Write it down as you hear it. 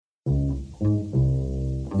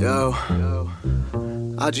Yo,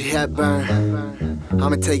 Audrey Hepburn,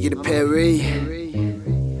 I'ma take you to Paris.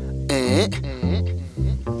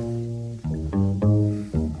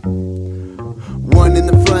 One in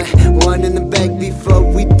the front, one in the back. Before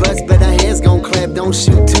we bust, bet our hands gon' clap. Don't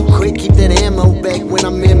shoot too quick, keep that ammo back. When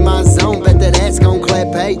I'm in my zone, bet that ass gon' clap.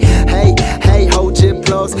 Hey, hey, hey, hold your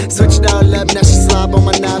applause. Switch it all up, now she slob on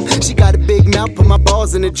my knob. She got a big mouth, put my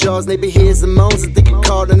balls in the jaws. Maybe hears the moans, I think it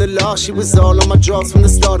called in the law. She was all on my drawers from the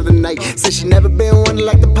start of the night. Said she never been one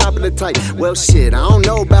like the popular type. Well shit, I don't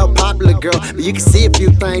know about popular girl, but you can see a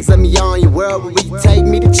few things, let me on your world. Will you take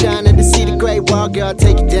me to China to see the Great Wall? Girl, I'll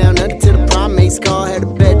take you down under to the primates car. Had a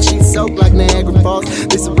bed sheet soaked like Niagara Falls.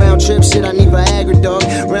 This a round trip shit, I need Viagra, dog.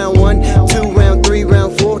 Round 1, 2, round 3,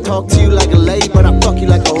 round 4. Talk to you like a lady, but I fuck you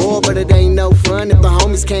like a whore. But it ain't no fun if the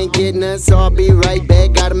homies can't get none, so I'll be right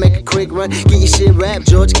back. Gotta make a quick run, get your shit wrapped,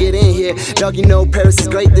 George, get in here. Dog, you know Paris is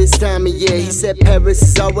great this time of year. He said Paris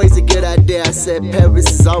is always a good idea. I said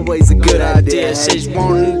Paris is always a good idea. Said you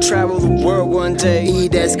wanted to travel the world one day.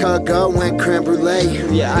 Eat that cargo, went creme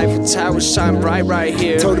brulee. Yeah, Eiffel Tower shine bright right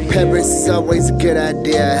here. Told her Paris is always a good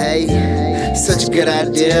idea. Hey, such a good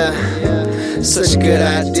idea, such a good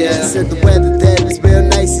idea. Said the weather there was real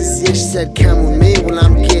nice this year. She said come with me, well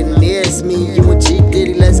I'm getting near. It's me, you and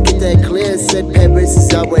G-Dity, let's get that clear. Said Paris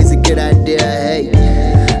is always a good idea.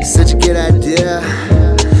 Hey, such a good idea,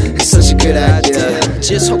 such a good idea.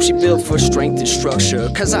 Just hope she built for strength and structure,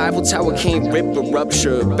 cause Eiffel Tower can't rip or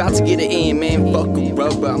rupture. About to get it in, man, fuck a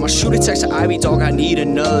rubber. I'ma shoot a text to Ivy, dog, I need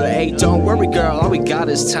another. Hey, don't worry, girl, all we got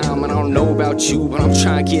is time. And I don't know about you, but I'm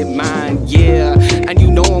trying to get mine, yeah. And you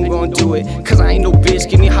know I'm gonna do it, cause I ain't no bitch,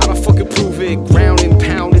 give me how to fucking prove it. Ground and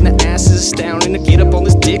pound, and the ass is astounding. To get up on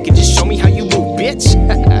this dick and just show me how you move, bitch.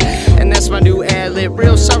 And that's my new ad-lib,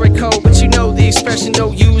 real sorry code, but you know the expression,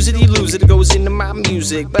 don't use it, you lose it. It goes into my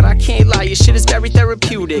music, but I can't lie, your shit is very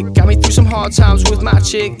therapeutic. Got me through some hard times with my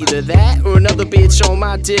chick, either that or another bitch on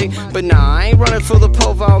my dick. But nah, I ain't running for the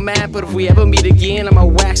profile map, but if we ever meet again, I'ma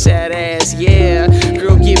wax that ass, yeah.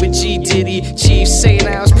 Girl, give it G-Dity, Chief saying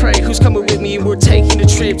I was pray, who's coming with me? We're taking a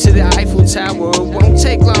trip to the Eiffel Tower. It won't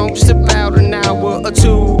take long, just about an hour or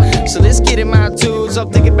two. So let's get in my dudes,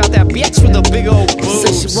 I'm thinking about that bitch with a big old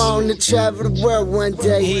boobs. Said she wanted to travel the world one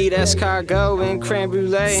day. Eat escargot and creme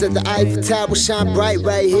brulee. Said the Eiffel Tower shine bright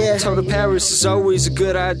right here. Told her Paris is always a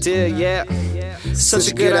good idea, yeah.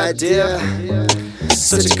 Such a good idea,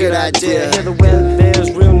 such a good idea. Yeah, the weather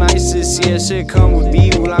there's real nice this year. Said come with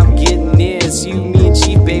me, well I'm getting near. It's you, me and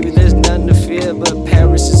Chief, baby, there's nothing to fear. But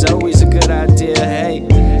Paris is always a good idea, hey.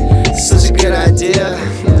 Such a good idea,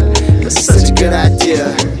 such a good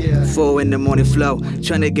idea. 4 in the morning flow,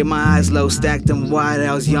 trying to get my eyes low, stacked them wide.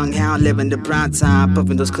 I was young hound, living the prime time,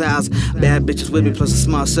 puffing those clouds. Bad bitches with me, plus a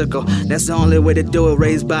small circle. That's the only way to do it.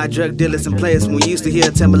 Raised by drug dealers and players. When we used to hear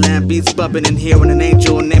Timberland beats bumping and hearing an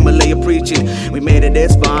angel named Malaya preaching. We made it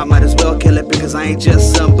this far, I might as well kill it because I ain't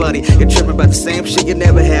just somebody. You're tripping about the same shit you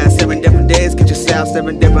never had. 7 different days, get yourself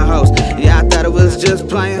 7 different hosts. Yeah, I thought it was just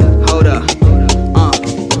playing. Hold up.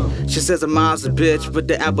 She says her mom's a bitch, but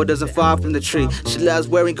the apple doesn't fall from the tree. She loves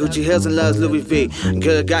wearing Gucci heels and loves Louis V.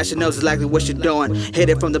 Good God, she knows exactly what she doing. Hit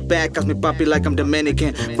it from the back, calls me puppy like I'm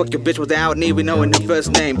Dominican. Fuck your bitch without even knowing her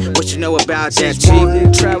first name. What you know about that, Chief?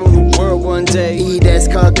 Wanted to travel the world one day. Eat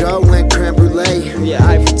escargot, went creme brulee. Yeah,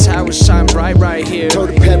 Eiffel Tower shine bright right here.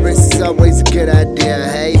 Told her Paris is always a good idea,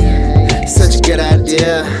 hey. Such a good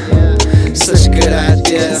idea, such a good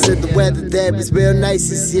idea. Said the weather there was real nice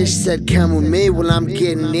this year. She said come with me, well I'm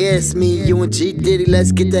getting near. It's me, you and G-Dity,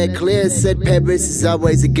 let's get that clear. Said Paris is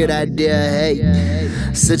always a good idea, hey.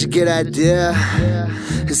 Such a good idea,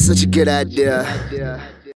 it's such a good idea.